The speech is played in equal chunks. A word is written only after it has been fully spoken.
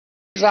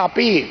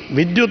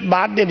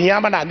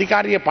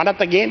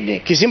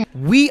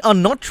We are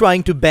not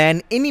trying to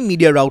ban any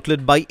media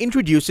outlet by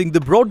introducing the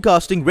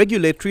Broadcasting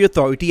Regulatory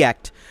Authority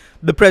Act.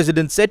 The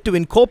President said to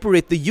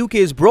incorporate the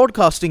UK's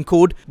Broadcasting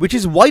Code, which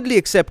is widely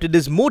accepted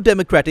as more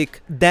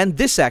democratic than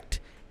this act,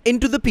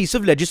 into the piece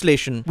of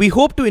legislation. We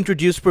hope to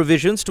introduce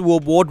provisions to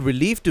award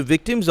relief to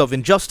victims of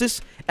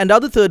injustice and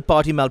other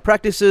third-party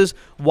malpractices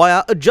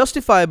via a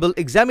justifiable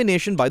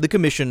examination by the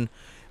Commission.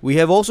 We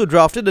have also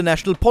drafted a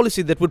national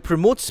policy that would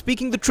promote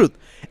speaking the truth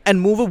and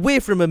move away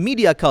from a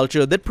media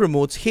culture that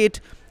promotes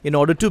hate in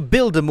order to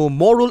build a more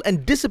moral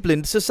and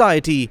disciplined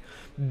society.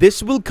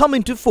 This will come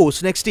into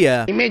force next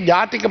year.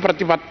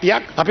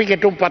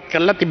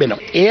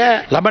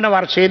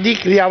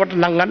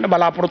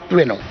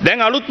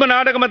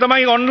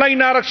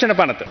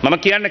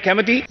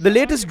 The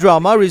latest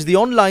drama is the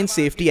Online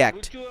Safety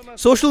Act.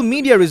 Social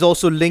media is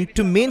also linked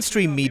to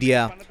mainstream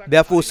media.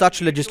 Therefore,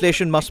 such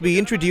legislation must be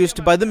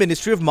introduced by the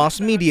Ministry of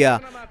Mass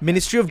Media,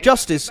 Ministry of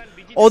Justice,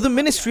 or the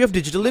Ministry of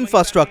Digital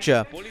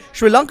Infrastructure.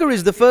 Sri Lanka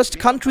is the first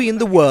country in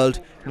the world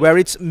where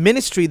its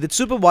ministry that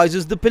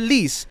supervises the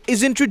police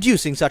is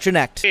introducing such an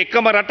act.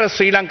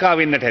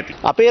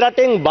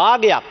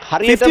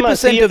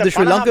 50% of the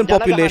Sri Lankan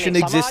population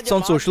exists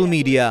on social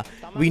media.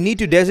 We need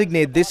to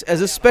designate this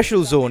as a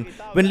special zone.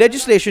 When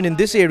legislation in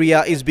this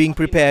area is being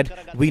prepared,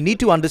 we need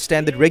to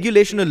understand that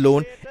regulation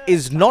alone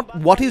is not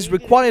what is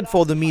required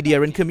for the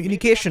media and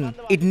communication.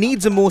 It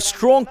needs a more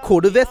strong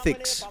code of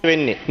ethics.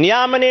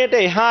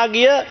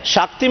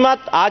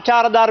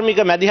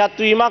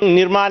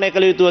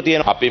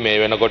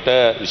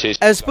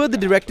 As per the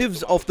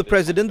directives of the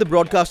President, the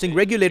Broadcasting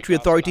Regulatory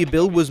Authority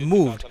Bill was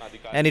moved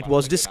and it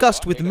was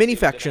discussed with many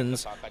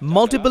factions.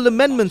 Multiple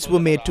amendments were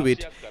made to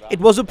it. It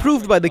was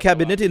approved by the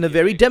Cabinet in a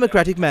very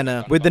democratic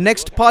manner. With the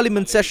next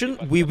Parliament session,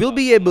 we will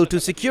be able to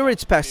secure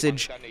its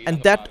passage,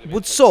 and that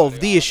would solve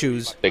the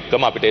issues.